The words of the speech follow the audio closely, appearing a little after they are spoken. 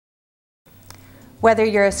Whether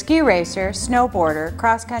you're a ski racer, snowboarder,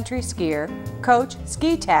 cross-country skier, coach,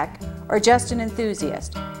 ski tech, or just an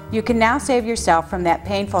enthusiast, you can now save yourself from that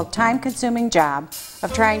painful, time-consuming job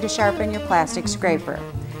of trying to sharpen your plastic scraper.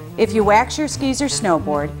 If you wax your skis or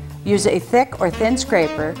snowboard, use a thick or thin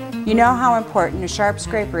scraper, you know how important a sharp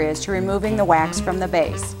scraper is to removing the wax from the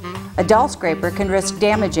base. A dull scraper can risk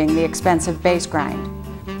damaging the expensive base grind.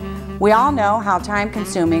 We all know how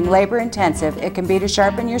time-consuming, labor-intensive it can be to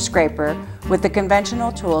sharpen your scraper with the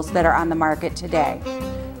conventional tools that are on the market today.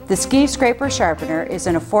 The Ski Scraper Sharpener is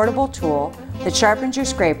an affordable tool that sharpens your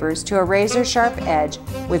scrapers to a razor-sharp edge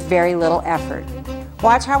with very little effort.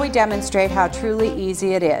 Watch how we demonstrate how truly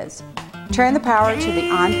easy it is. Turn the power to the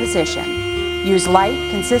on position. Use light,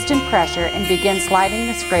 consistent pressure and begin sliding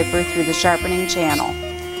the scraper through the sharpening channel.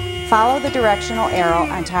 Follow the directional arrow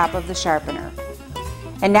on top of the sharpener.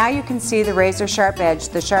 And now you can see the razor-sharp edge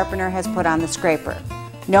the sharpener has put on the scraper.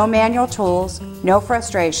 No manual tools, no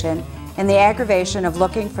frustration, and the aggravation of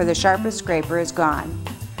looking for the sharpest scraper is gone.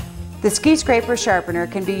 The Ski Scraper Sharpener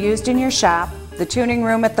can be used in your shop, the tuning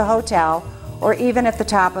room at the hotel, or even at the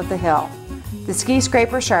top of the hill. The Ski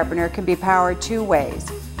Scraper Sharpener can be powered two ways,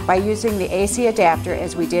 by using the AC adapter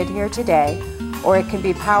as we did here today, or it can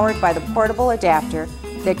be powered by the portable adapter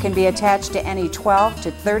that can be attached to any 12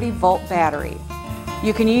 to 30 volt battery.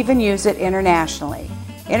 You can even use it internationally.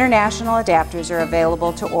 International adapters are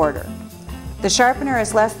available to order. The sharpener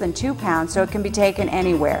is less than 2 pounds, so it can be taken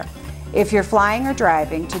anywhere. If you're flying or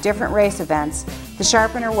driving to different race events, the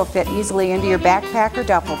sharpener will fit easily into your backpack or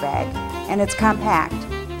duffel bag, and it's compact,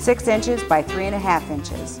 6 inches by 3.5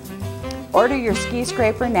 inches. Order your ski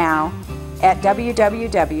scraper now at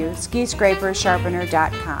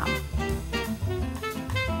www.skiscrapersharpener.com.